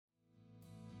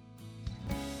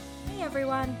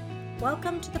everyone.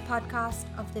 Welcome to the podcast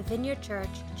of the Vineyard Church,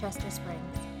 Chester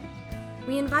Springs.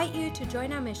 We invite you to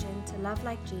join our mission to love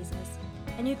like Jesus,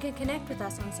 and you can connect with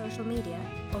us on social media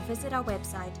or visit our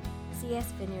website,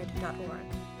 csvineyard.org.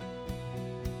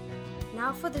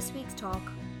 Now for this week's talk.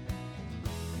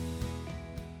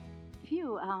 If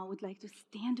you would like to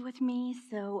stand with me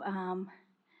so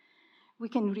we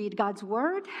can read God's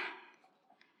Word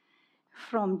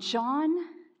from John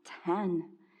 10,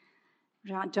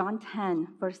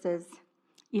 verses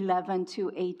 11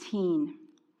 to 18.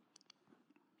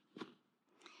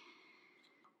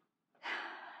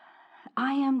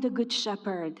 I am the good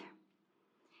shepherd.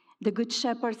 The good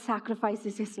shepherd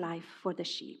sacrifices his life for the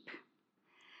sheep.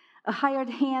 A hired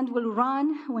hand will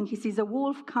run when he sees a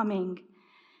wolf coming.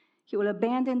 He will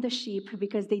abandon the sheep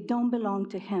because they don't belong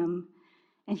to him,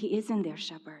 and he isn't their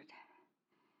shepherd.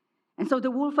 And so the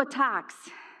wolf attacks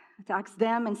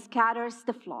them and scatters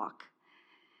the flock.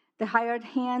 The hired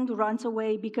hand runs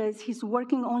away because he's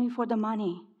working only for the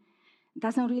money,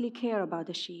 doesn't really care about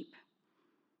the sheep.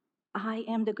 I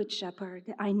am the good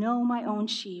shepherd. I know my own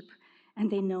sheep, and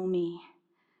they know me,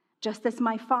 just as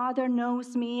my Father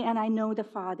knows me, and I know the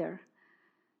Father.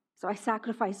 So I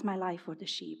sacrifice my life for the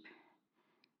sheep.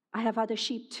 I have other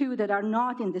sheep too that are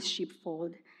not in this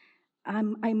sheepfold.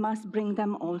 I must bring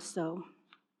them also.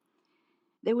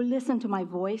 They will listen to my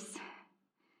voice,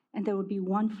 and there will be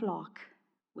one flock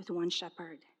with one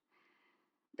shepherd.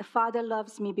 The Father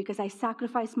loves me because I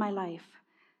sacrifice my life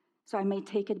so I may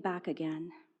take it back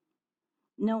again.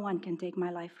 No one can take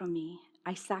my life from me.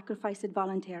 I sacrifice it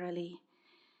voluntarily.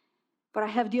 But I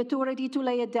have the authority to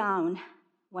lay it down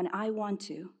when I want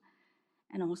to,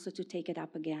 and also to take it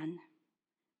up again.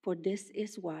 For this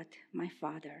is what my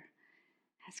Father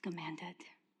has commanded.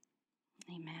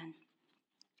 Amen.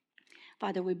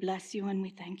 Father, we bless you and we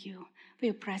thank you for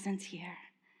your presence here.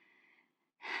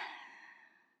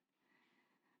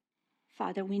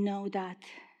 Father, we know that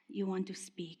you want to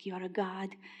speak. You are a God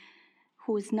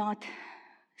who is not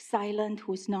silent,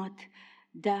 who is not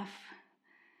deaf,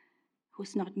 who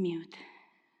is not mute.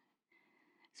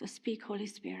 So speak, Holy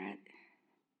Spirit.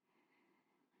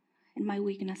 In my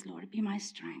weakness, Lord, be my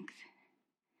strength.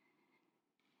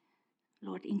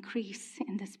 Lord, increase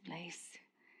in this place.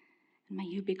 And may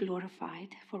you be glorified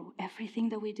for everything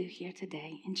that we do here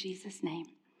today. In Jesus' name,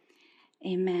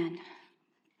 amen.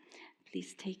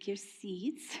 Please take your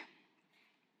seats.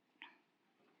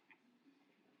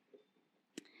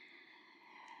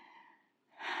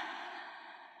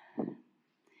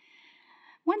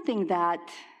 One thing that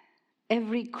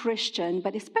every Christian,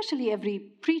 but especially every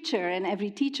preacher and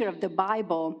every teacher of the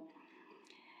Bible,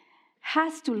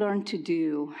 has to learn to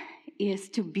do is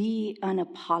to be an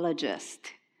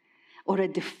apologist or a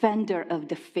defender of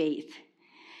the faith.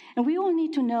 And we all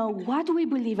need to know what we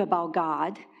believe about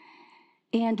God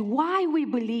and why we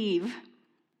believe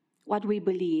what we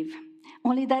believe.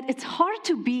 Only that it's hard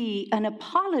to be an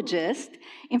apologist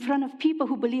in front of people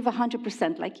who believe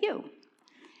 100% like you.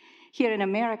 Here in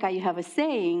America, you have a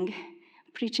saying,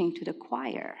 preaching to the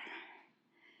choir.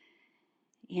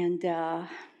 And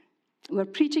we're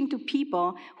preaching to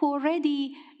people who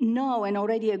already know and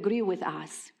already agree with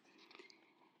us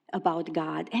about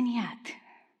God. And yet,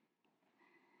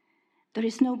 there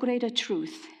is no greater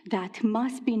truth that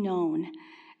must be known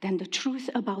than the truth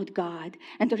about God.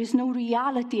 And there is no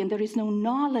reality and there is no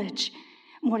knowledge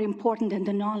more important than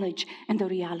the knowledge and the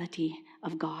reality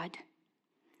of God.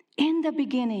 In the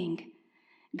beginning,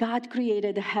 God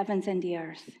created the heavens and the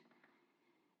earth.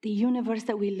 The universe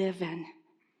that we live in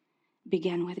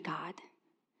began with God.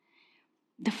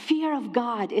 The fear of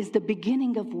God is the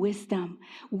beginning of wisdom.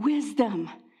 Wisdom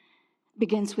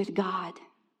begins with God.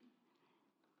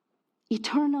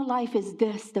 Eternal life is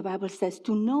this, the Bible says,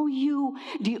 to know you,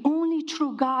 the only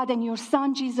true God, and your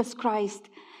Son, Jesus Christ,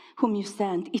 whom you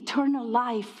sent. Eternal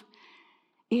life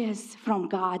is from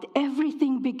God.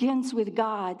 Everything begins with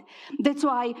God. That's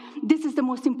why this is the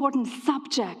most important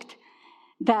subject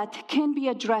that can be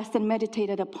addressed and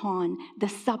meditated upon, the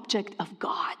subject of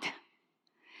God.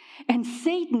 And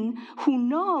Satan, who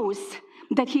knows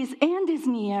that his end is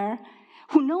near,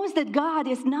 who knows that God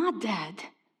is not dead,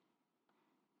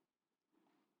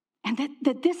 and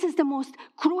that this is the most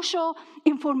crucial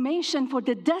information for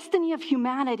the destiny of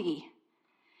humanity.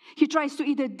 He tries to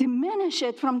either diminish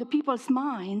it from the people's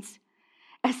minds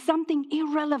as something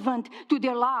irrelevant to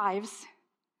their lives,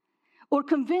 or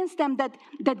convince them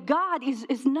that God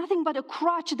is nothing but a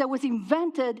crutch that was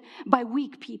invented by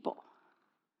weak people.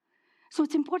 So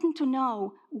it's important to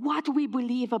know what we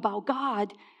believe about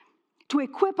God to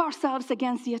equip ourselves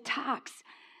against the attacks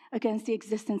against the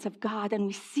existence of God. And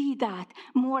we see that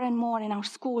more and more in our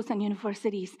schools and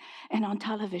universities and on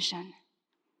television.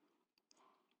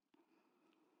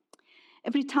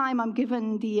 Every time I'm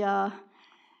given the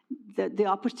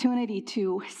opportunity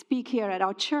to speak here at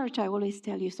our church, I always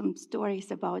tell you some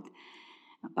stories about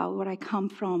where I come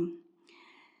from.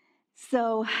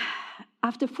 So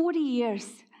after 40 years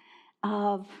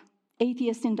of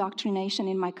atheist indoctrination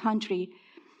in my country,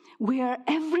 where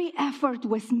every effort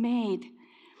was made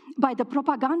by the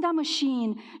propaganda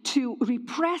machine to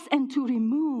repress and to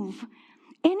remove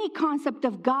any concept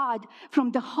of God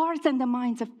from the hearts and the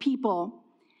minds of people,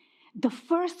 the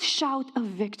first shout of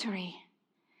victory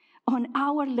on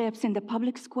our lips in the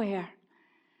public square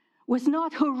was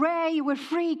not, hooray, we're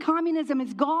free, communism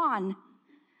is gone.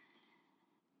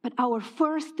 But our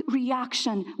first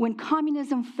reaction when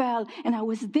communism fell, and I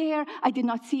was there, I did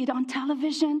not see it on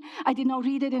television, I did not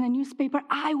read it in a newspaper,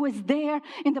 I was there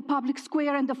in the public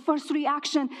square, and the first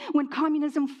reaction when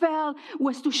communism fell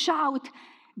was to shout,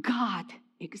 God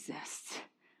exists.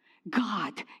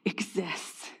 God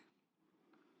exists.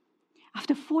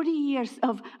 After 40 years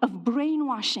of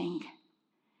brainwashing,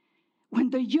 when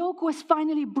the yoke was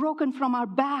finally broken from our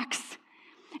backs,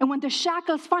 and when the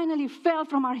shackles finally fell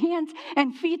from our hands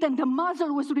and feet and the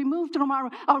muzzle was removed from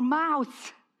our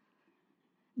mouths,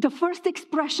 the first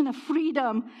expression of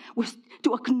freedom was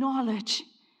to acknowledge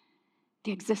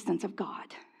the existence of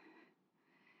God.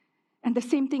 And the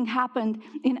same thing happened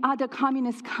in other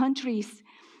communist countries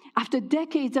after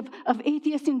decades of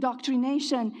atheist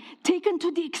indoctrination taken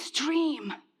to the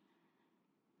extreme,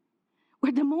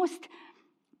 where the most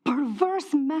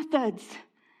perverse methods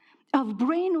of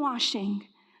brainwashing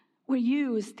were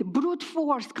used: brute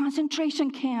force,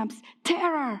 concentration camps,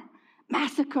 terror,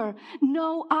 massacre.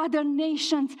 No other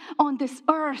nations on this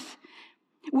earth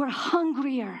were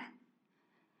hungrier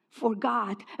for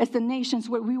God as the nations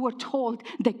where we were told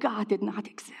that God did not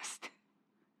exist.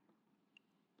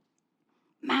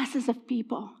 Masses of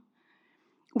people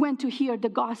went to hear the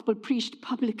gospel preached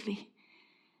publicly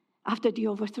after the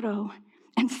overthrow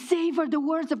and savor the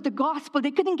words of the gospel.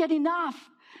 They couldn't get enough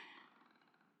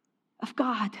of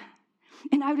God.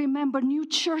 And I remember new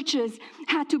churches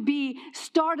had to be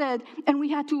started, and we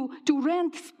had to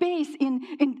rent space in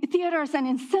theaters and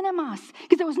in cinemas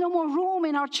because there was no more room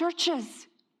in our churches.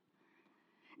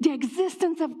 The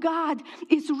existence of God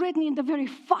is written in the very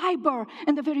fiber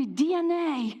and the very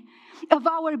DNA of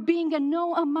our being, and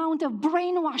no amount of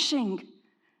brainwashing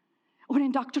or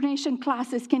indoctrination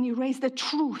classes can erase the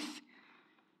truth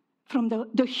from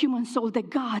the human soul that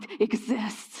God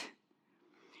exists.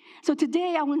 So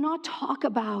today I will not talk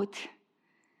about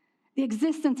the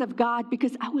existence of God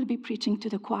because I will be preaching to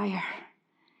the choir.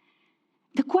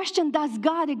 The question, does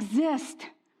God exist,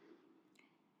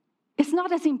 is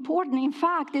not as important. In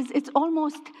fact, it's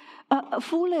almost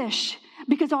foolish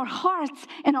because our hearts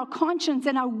and our conscience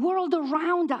and our world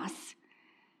around us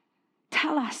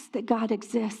tell us that God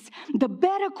exists. The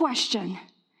better question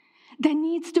that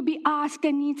needs to be asked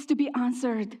and needs to be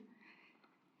answered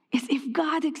is, if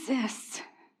God exists,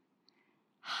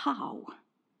 how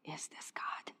is this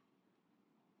God?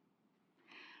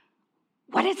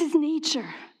 What is his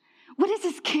nature? What is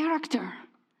his character?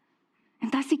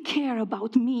 And does he care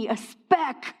about me, a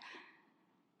speck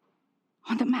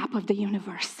on the map of the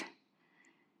universe?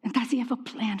 And does he have a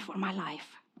plan for my life?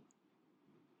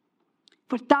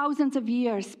 For thousands of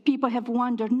years, people have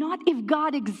wondered not if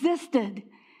God existed.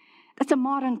 That's a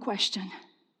modern question.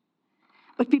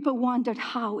 But people wondered,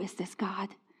 how is this God?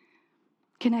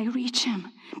 Can I reach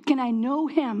him? Can I know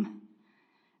him?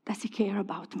 Does he care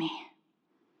about me?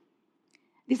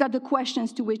 These are the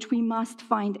questions to which we must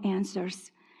find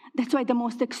answers. That's why the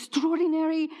most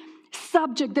extraordinary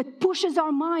subject that pushes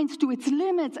our minds to its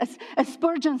limits, as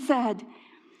Spurgeon said,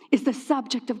 is the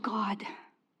subject of God.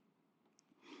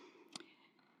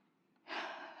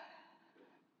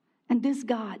 And this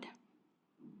God,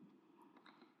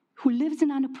 who lives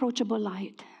in unapproachable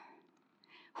light,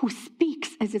 who speaks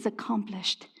as is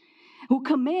accomplished, who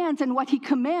commands, and what he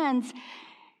commands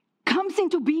comes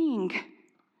into being,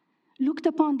 looked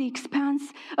upon the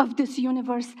expanse of this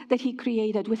universe that he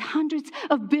created with hundreds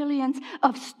of billions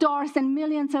of stars and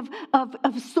millions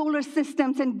of solar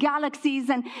systems and galaxies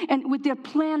and with their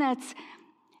planets.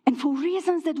 And for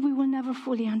reasons that we will never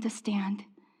fully understand,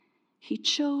 he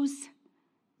chose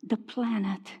the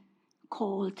planet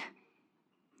called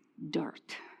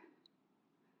dirt,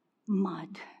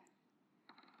 mud,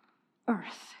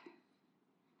 earth,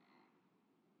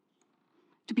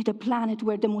 to be the planet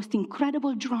where the most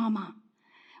incredible drama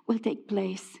will take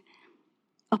place,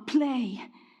 a play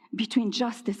between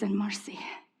justice and mercy,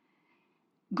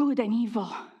 good and evil,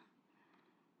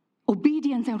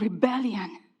 obedience and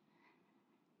rebellion,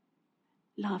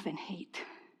 love and hate.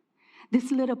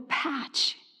 This little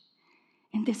patch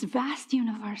in this vast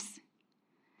universe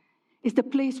is the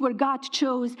place where God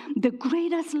chose the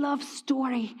greatest love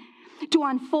story to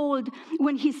unfold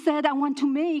when he said, I want to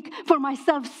make for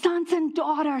myself sons and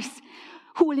daughters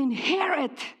who will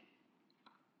inherit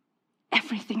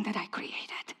everything that I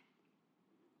created.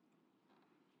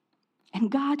 And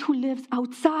God, who lives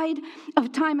outside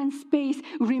of time and space,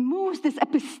 removes this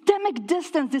epistemic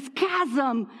distance, this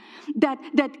chasm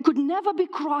that could never be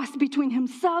crossed between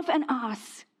himself and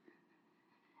us,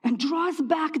 and draws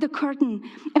back the curtain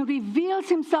and reveals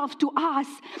himself to us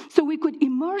so we could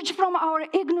emerge from our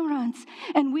ignorance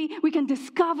and we can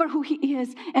discover who he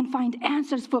is and find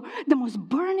answers for the most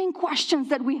burning questions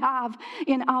that we have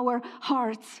in our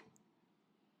hearts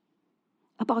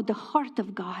about the heart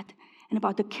of God and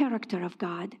about the character of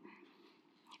God.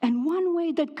 And one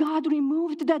way that God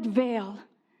removed that veil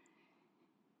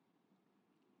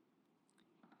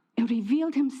and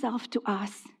revealed himself to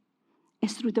us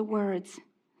is through the words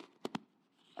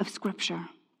of Scripture.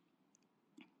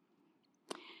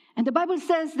 And the Bible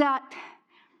says that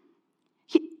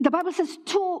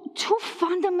two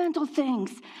fundamental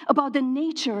things about the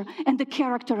nature and the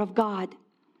character of God.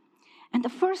 And the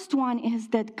first one is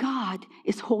that God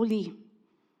is holy.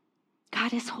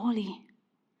 God is holy.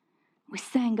 We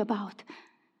sang about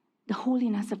the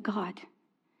holiness of God.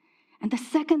 And the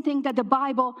second thing that the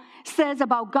Bible says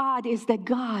about God is that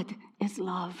God is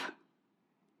love.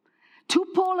 Two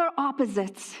polar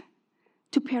opposites,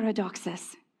 two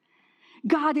paradoxes.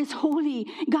 God is holy.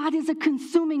 God is a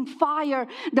consuming fire,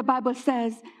 the Bible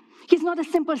says. He's not a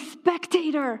simple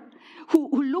spectator who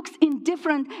looks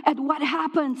indifferent at what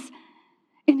happens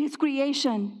in his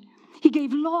creation. He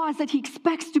gave laws that he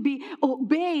expects to be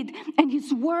obeyed and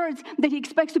his words that he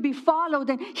expects to be followed.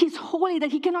 And he's holy,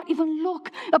 that he cannot even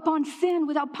look upon sin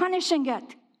without punishing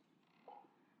it.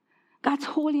 God's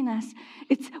holiness,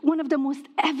 it's one of the most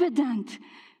evident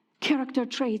character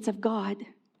traits of God.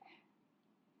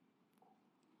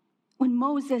 When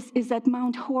Moses is at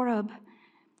Mount Horeb,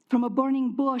 from a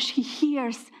burning bush, he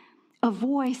hears a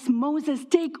voice, Moses,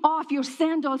 take off your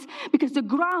sandals because the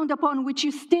ground upon which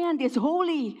you stand is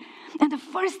holy. And the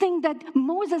first thing that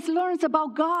Moses learns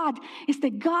about God is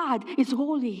that God is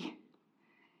holy.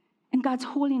 And God's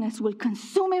holiness will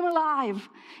consume him alive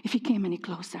if he came any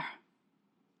closer.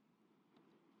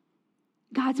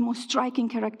 God's most striking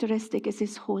characteristic is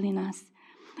his holiness.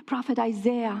 Prophet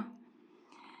Isaiah,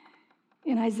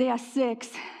 in Isaiah 6,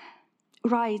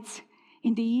 writes,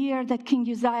 in the year that King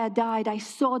Uzziah died, I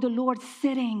saw the Lord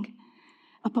sitting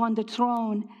upon the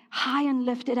throne, high and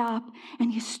lifted up,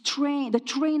 and the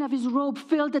train of his robe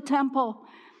filled the temple.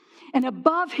 And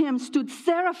above him stood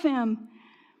seraphim.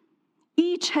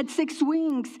 Each had 6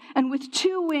 wings, and with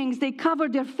 2 wings they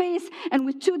covered their face, and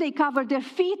with 2 they covered their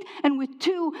feet, and with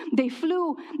 2 they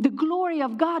flew. The glory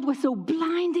of God was so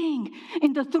blinding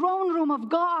in the throne room of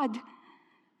God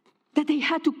that they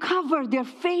had to cover their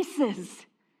faces.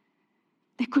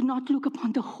 They could not look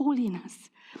upon the holiness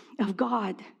of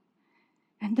God.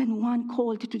 And then one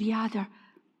called to the other,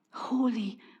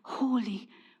 holy, holy,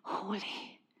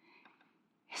 holy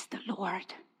is the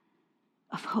Lord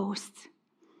of hosts.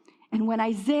 And when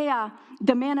Isaiah,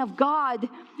 the man of God,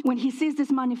 when he sees this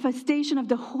manifestation of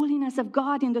the holiness of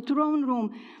God in the throne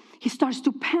room, he starts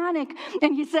to panic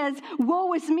and he says,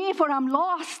 woe is me, for I'm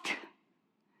lost.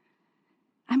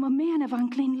 I'm a man of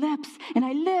unclean lips, and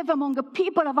I live among a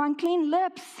people of unclean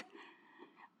lips.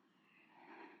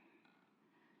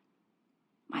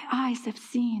 My eyes have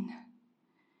seen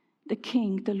the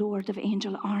King, the Lord of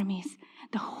angel armies,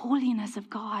 the holiness of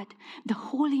God, the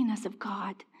holiness of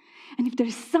God. And if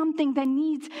there's something that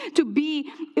needs to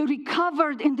be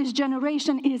recovered in this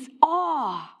generation, it is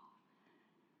awe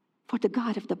for the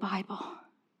God of the Bible.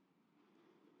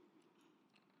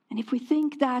 And if we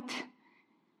think that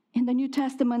in the New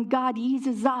Testament God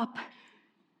eases up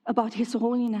about his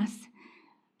holiness,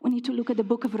 we need to look at the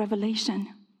book of Revelation.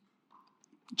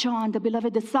 John, the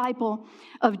beloved disciple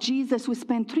of Jesus, who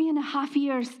spent 3.5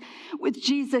 years with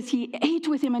Jesus, he ate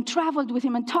with him and traveled with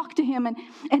him and talked to him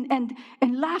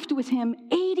and laughed with him.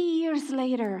 80 years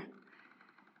later,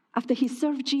 after he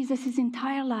served Jesus his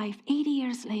entire life, 80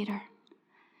 years later,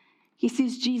 he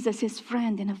sees Jesus, his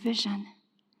friend, in a vision.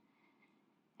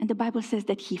 And the Bible says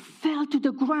that he fell to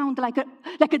the ground like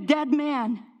a dead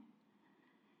man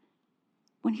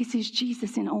when he sees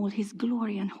Jesus in all his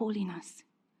glory and holiness.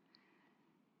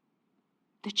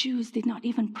 The Jews did not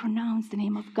even pronounce the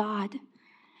name of God.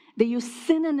 They used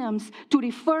synonyms to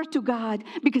refer to God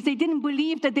because they didn't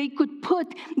believe that they could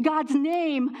put God's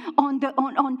name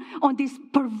on these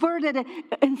perverted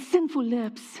and sinful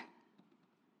lips.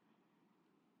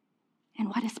 And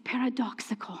what is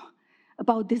paradoxical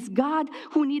about this God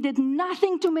who needed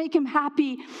nothing to make him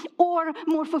happy or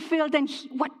more fulfilled than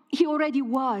what he already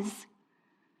was?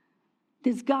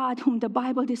 This God whom the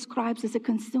Bible describes as a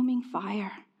consuming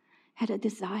fire had a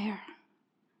desire.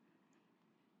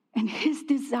 And his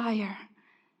desire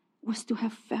was to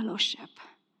have fellowship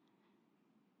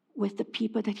with the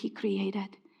people that he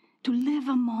created, to live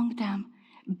among them.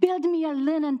 Build me a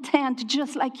linen tent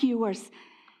just like yours,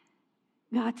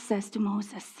 God says to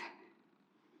Moses.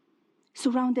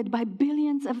 Surrounded by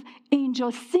billions of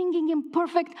angels singing in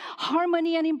perfect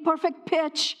harmony and in perfect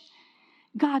pitch,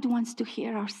 God wants to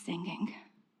hear our singing.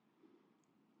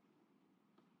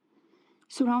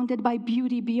 Surrounded by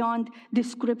beauty beyond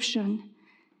description,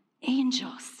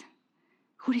 angels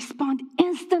who respond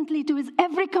instantly to his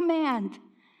every command,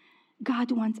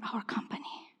 God wants our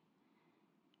company.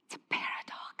 It's a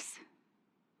paradox.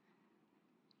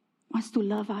 Wants to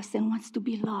love us and wants to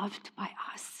be loved by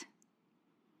us.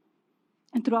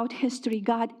 And throughout history,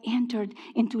 God entered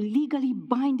into legally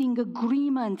binding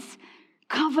agreements,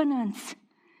 covenants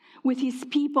with his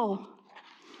people.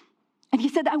 And he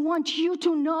said, I want you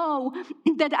to know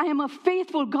that I am a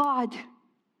faithful God,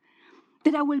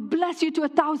 that I will bless you to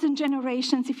 1,000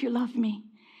 generations if you love me,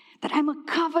 that I'm a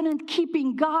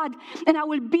covenant-keeping God, and I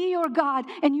will be your God,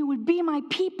 and you will be my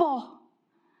people.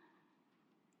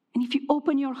 And if you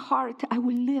open your heart, I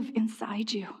will live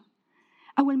inside you.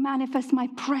 I will manifest my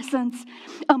presence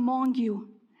among you.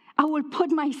 I will put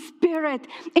my spirit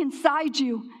inside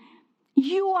you.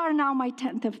 You are now my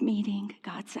tent of meeting,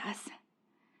 God says.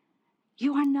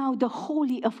 You are now the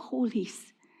Holy of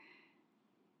Holies,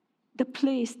 the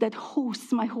place that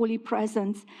hosts my holy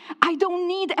presence. I don't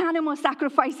need animal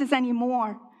sacrifices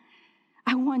anymore.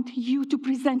 I want you to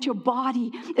present your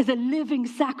body as a living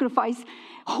sacrifice,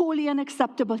 holy and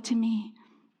acceptable to me.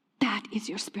 That is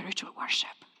your spiritual worship.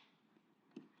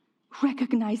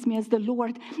 Recognize me as the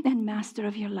Lord and master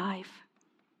of your life.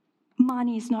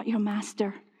 Money is not your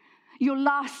master. Your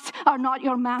lusts are not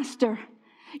your master.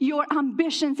 Your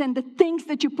ambitions and the things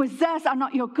that you possess are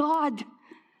not your God.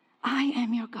 I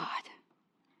am your God.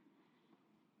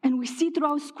 And we see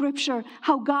throughout Scripture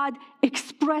how God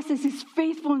expresses his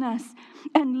faithfulness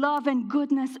and love and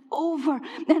goodness over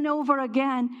and over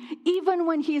again, even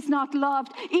when he is not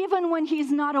loved, even when he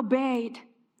is not obeyed.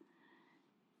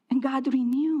 And God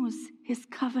renews his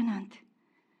covenant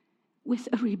with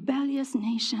a rebellious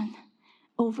nation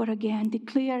over again,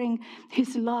 declaring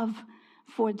his love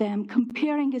for them,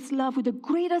 comparing his love with the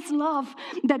greatest love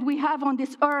that we have on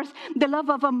this earth, the love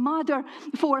of a mother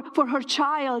for her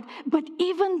child. But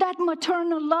even that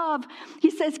maternal love, he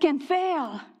says, can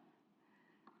fail.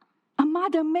 A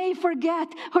mother may forget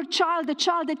her child, the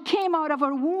child that came out of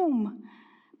her womb,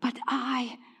 but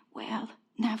I will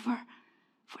never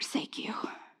forsake you.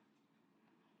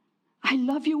 I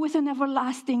love you with an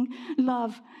everlasting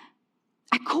love.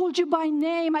 I called you by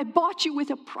name. I bought you with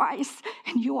a price,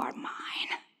 and you are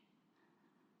mine.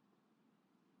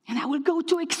 And I will go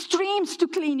to extremes to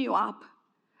clean you up,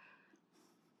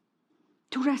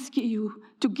 to rescue you,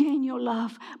 to gain your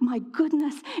love. My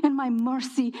goodness and my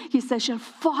mercy, he says, shall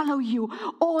follow you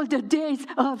all the days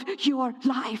of your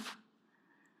life.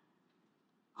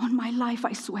 On my life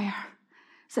I swear,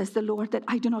 says the Lord, that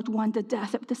I do not want the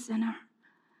death of the sinner,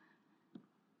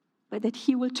 but that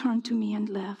he will turn to me and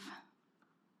live.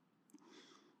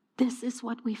 This is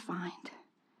what we find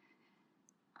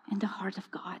in the heart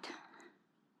of God.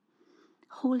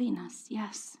 Holiness,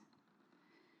 yes,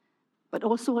 but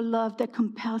also a love that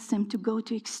compels him to go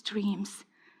to extremes,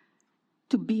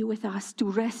 to be with us, to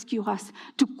rescue us,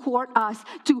 to court us,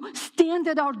 to stand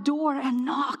at our door and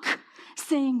knock,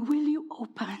 saying, will you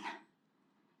open?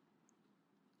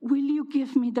 Will you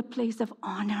give me the place of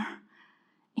honor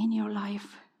in your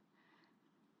life?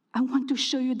 I want to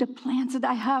show you the plans that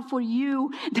I have for you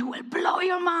that will blow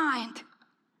your mind.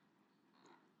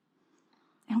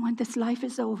 And when this life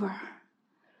is over,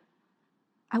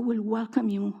 I will welcome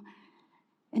you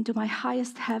into my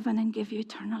highest heaven and give you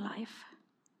eternal life.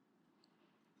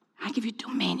 I give you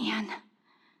dominion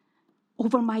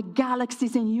over my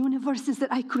galaxies and universes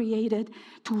that I created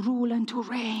to rule and to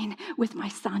reign with my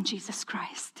Son, Jesus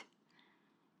Christ.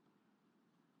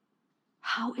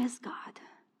 How is God?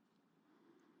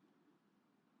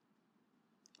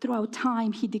 Throughout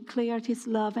time, he declared his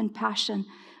love and passion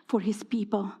for his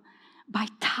people by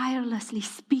tirelessly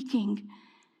speaking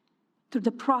through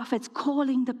the prophets,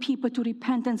 calling the people to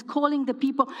repentance, calling the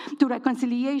people to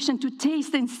reconciliation, to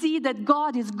taste and see that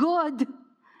God is good,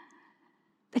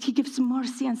 that he gives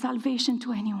mercy and salvation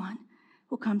to anyone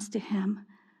who comes to him.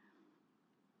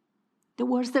 The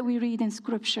words that we read in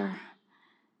Scripture,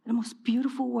 the most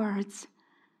beautiful words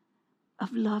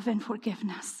of love and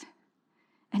forgiveness,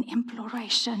 an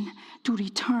imploration to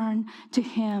return to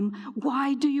him.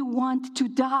 Why do you want to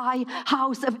die,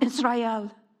 house of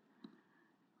Israel?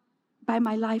 By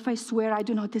my life, I swear I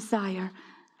do not desire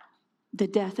the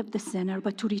death of the sinner,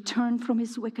 but to return from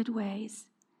his wicked ways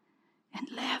and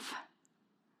live.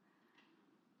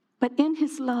 But in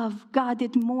his love, God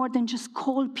did more than just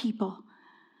call people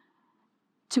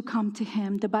to come to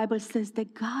him. The Bible says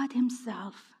that God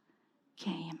himself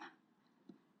came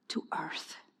to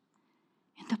earth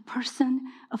in the person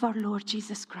of our Lord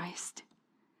Jesus Christ.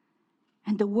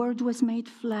 And the Word was made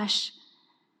flesh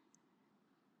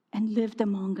and lived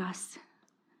among us,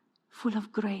 full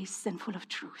of grace and full of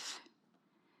truth.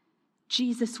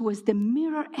 Jesus was the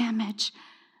mirror image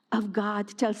of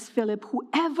God, tells Philip.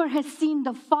 Whoever has seen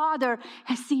the Father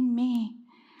has seen me.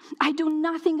 I do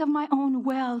nothing of my own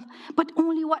will, but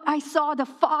only what I saw the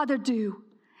Father do.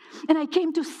 And I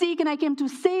came to seek and I came to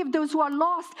save those who are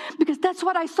lost, because that's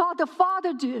what I saw the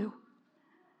Father do.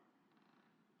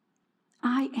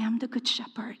 I am the good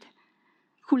shepherd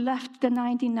who left the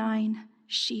 99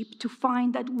 sheep to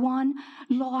find that one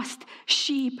lost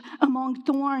sheep among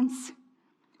thorns,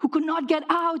 who could not get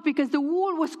out because the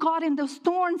wool was caught in those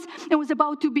thorns and was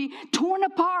about to be torn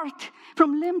apart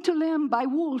from limb to limb by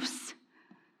wolves.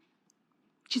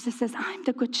 Jesus says, I'm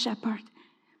the good shepherd.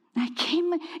 And I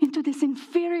came into this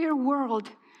inferior world,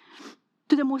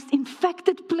 to the most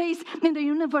infected place in the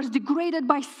universe, degraded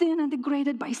by sin and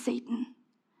degraded by Satan,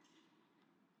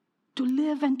 to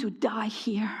live and to die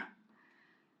here,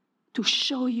 to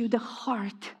show you the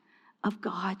heart of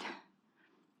God.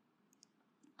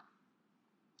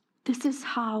 This is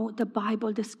how the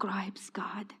Bible describes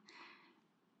God.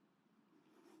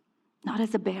 Not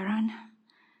as a baron,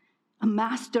 a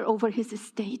master over his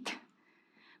estate,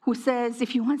 who says,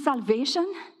 if you want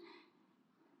salvation,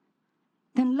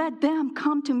 then let them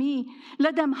come to me.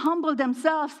 Let them humble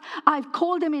themselves. I've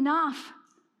called them enough.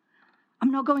 I'm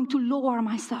not going to lower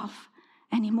myself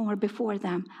anymore before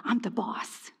them. I'm the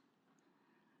boss.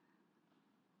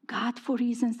 God, for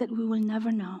reasons that we will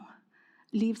never know,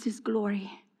 leaves his glory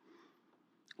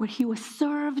where he was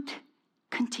served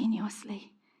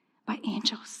continuously by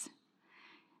angels.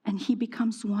 And he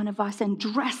becomes one of us and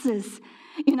dresses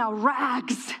in our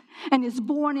rags and is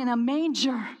born in a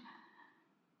manger,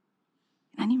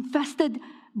 an infested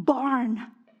barn,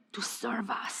 to serve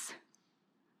us.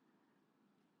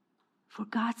 For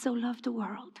God so loved the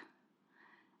world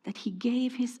that he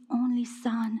gave his only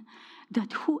Son,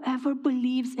 that whoever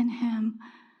believes in him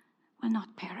will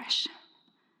not perish,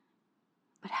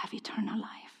 but have eternal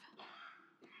life.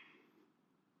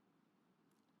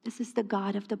 This is the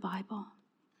God of the Bible.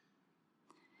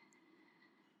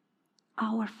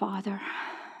 Our Father.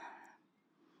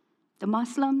 The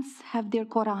Muslims have their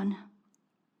Quran.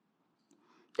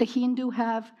 The Hindu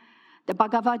have the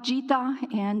Bhagavad Gita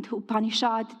and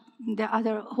Upanishad, the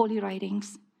other holy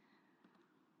writings.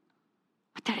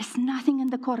 But there is nothing in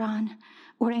the Quran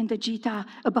or in the Gita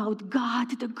about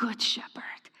God, the Good Shepherd.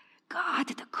 God,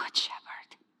 the Good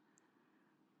Shepherd,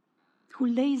 who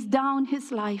lays down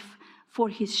his life for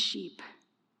his sheep.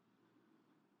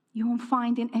 You won't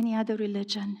find in any other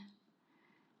religion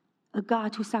a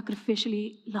God who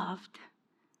sacrificially loved,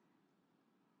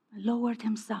 lowered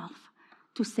himself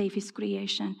to save his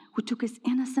creation, who took his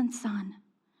innocent Son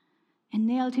and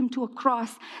nailed him to a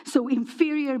cross so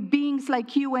inferior beings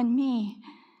like you and me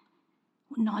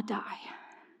would not die,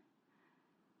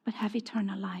 but have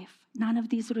eternal life. None of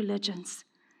these religions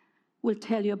will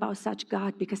tell you about such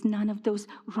God, because none of those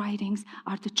writings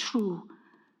are the true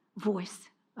voice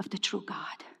of the true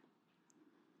God.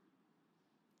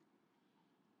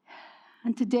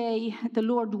 And today, the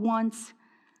Lord wants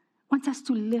us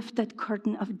to lift that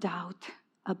curtain of doubt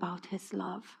about his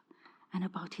love and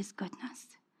about his goodness.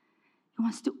 He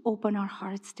wants to open our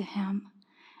hearts to him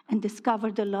and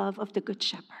discover the love of the Good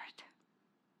Shepherd.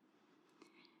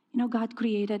 You know, God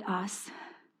created us.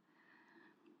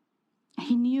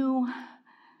 He knew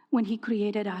when he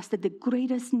created us that the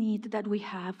greatest need that we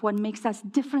have, what makes us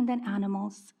different than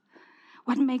animals,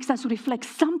 what makes us reflect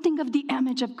something of the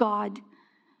image of God,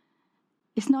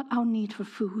 is not our need for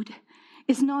food.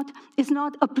 It's not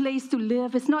a place to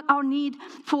live. It's not our need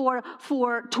for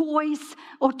toys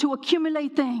or to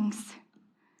accumulate things.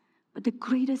 But the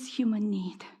greatest human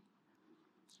need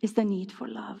is the need for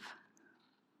love.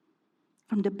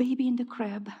 From the baby in the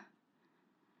crib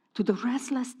to the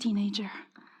restless teenager,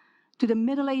 to the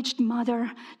middle-aged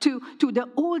mother, to the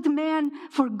old man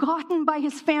forgotten by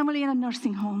his family in a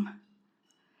nursing home.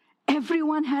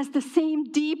 Everyone has the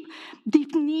same deep,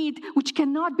 deep need, which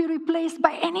cannot be replaced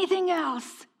by anything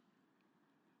else.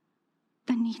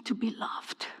 The need to be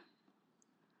loved.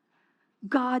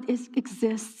 God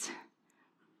exists.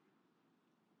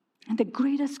 And the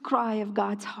greatest cry of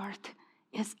God's heart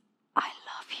is, I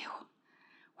love you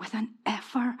with an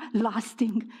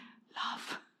everlasting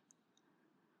love.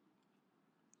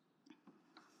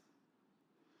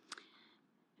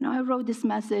 I wrote this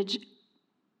message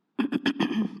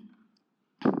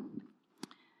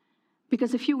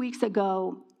because a few weeks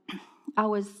ago, I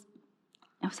was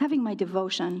having my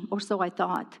devotion, or so I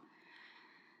thought.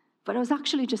 But I was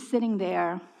actually just sitting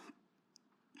there,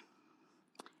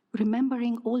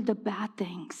 remembering all the bad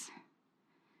things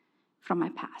from my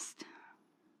past.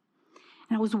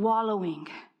 And I was wallowing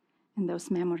in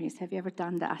those memories. Have you ever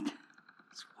done that?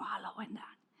 Just wallow in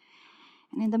that.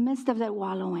 And in the midst of that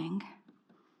wallowing,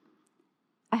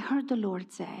 I heard the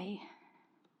Lord say,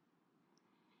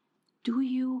 do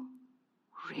you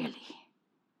really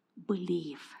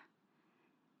believe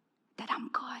that I'm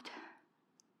good?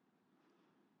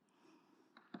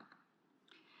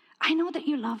 I know that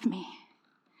you love me.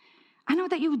 I know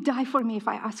that you would die for me if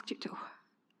I asked you to.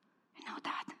 I know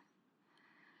that.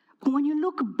 But when you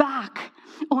look back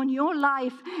on your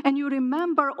life and you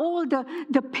remember all the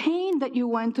pain that you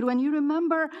went through, and you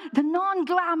remember the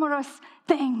non-glamorous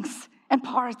things and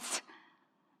parts,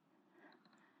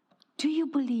 do you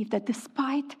believe that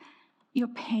despite your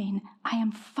pain, I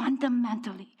am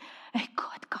fundamentally a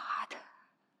good God?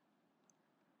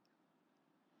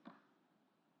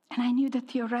 And I knew that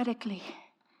theoretically,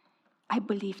 I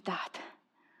believed that.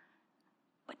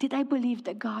 But did I believe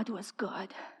that God was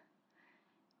good,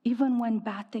 even when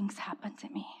bad things happened to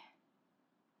me?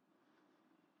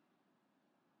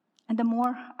 And the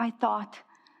more I thought,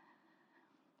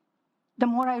 the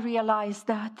more I realized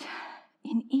that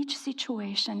in each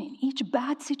situation, in each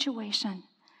bad situation,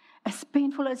 as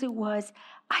painful as it was,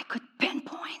 I could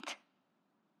pinpoint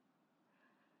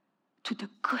to the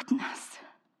goodness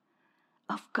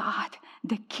of God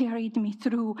that carried me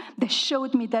through, that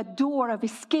showed me that door of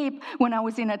escape when I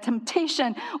was in a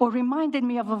temptation, or reminded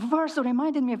me of a verse, or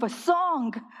reminded me of a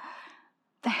song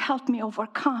that helped me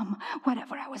overcome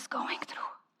whatever I was going through.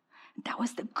 That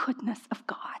was the goodness of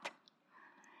God.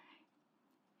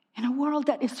 In a world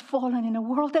that is fallen, in a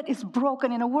world that is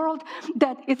broken, in a world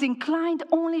that is inclined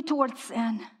only towards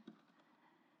sin,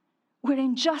 where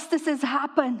injustices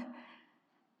happen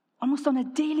almost on a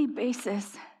daily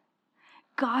basis,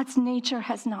 God's nature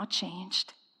has not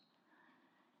changed.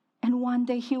 And one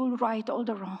day he will right all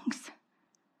the wrongs.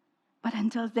 But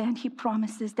until then, he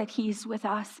promises that he is with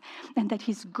us, and that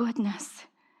his goodness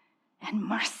and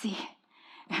mercy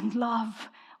and love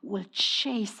will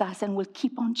chase us and will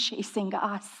keep on chasing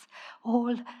us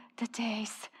all the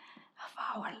days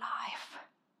of our life.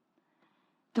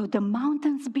 Though the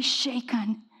mountains be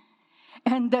shaken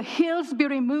and the hills be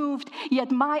removed,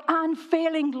 yet my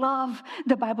unfailing love,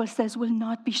 the Bible says, will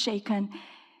not be shaken,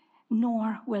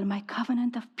 nor will my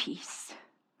covenant of peace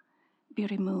be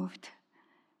removed,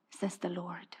 says the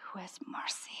Lord, who has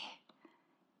mercy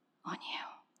on you.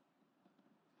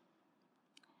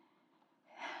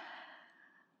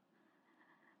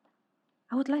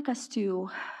 I would like us to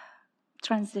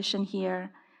transition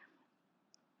here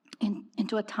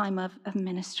into a time of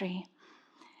ministry.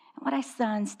 What I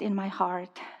sensed in my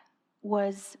heart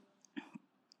was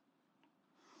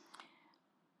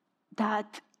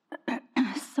that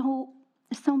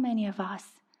so many of us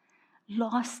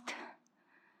lost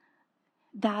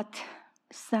that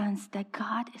sense that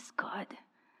God is good,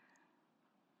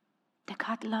 that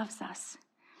God loves us.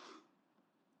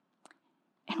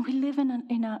 And we live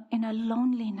in a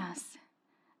loneliness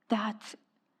that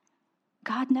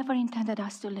God never intended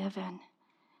us to live in.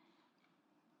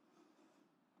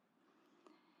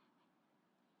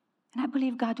 And I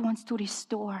believe God wants to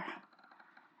restore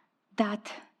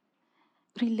that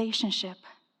relationship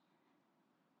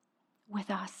with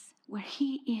us, where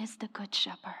he is the good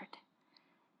shepherd.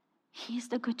 He is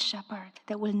the good shepherd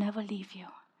that will never leave you,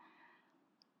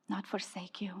 not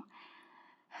forsake you.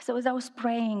 So as I was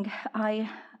praying, I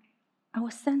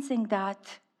was sensing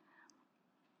that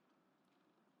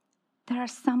there are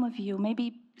some of you,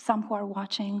 maybe some who are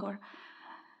watching or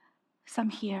some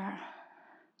here,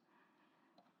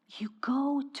 you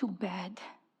go to bed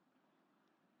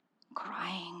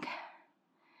crying.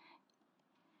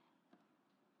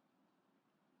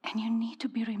 And you need to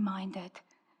be reminded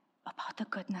about the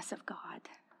goodness of God.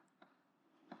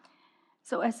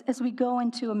 So as we go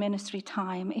into a ministry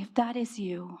time, if that is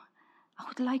you, I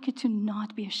would like you to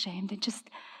not be ashamed and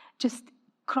just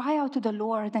cry out to the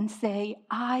Lord and say,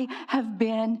 I have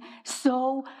been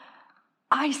so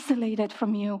isolated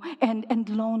from you and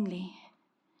lonely.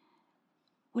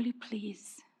 Will you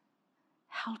please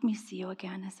help me see you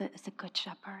again as a good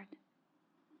shepherd?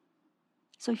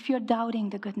 So if you're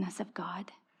doubting the goodness of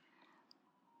God,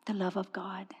 the love of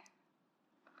God,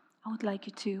 I would like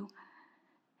you to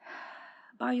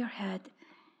bow your head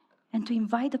and to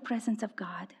invite the presence of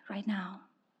God right now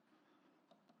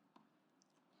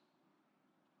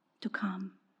to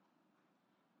come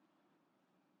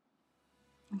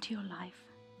into your life.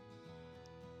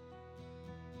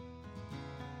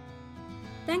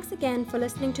 Thanks again for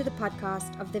listening to the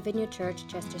podcast of the Vineyard Church,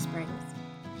 Chester Springs.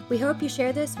 We hope you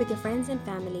share this with your friends and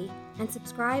family and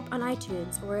subscribe on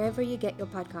iTunes or wherever you get your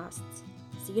podcasts.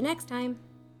 See you next time.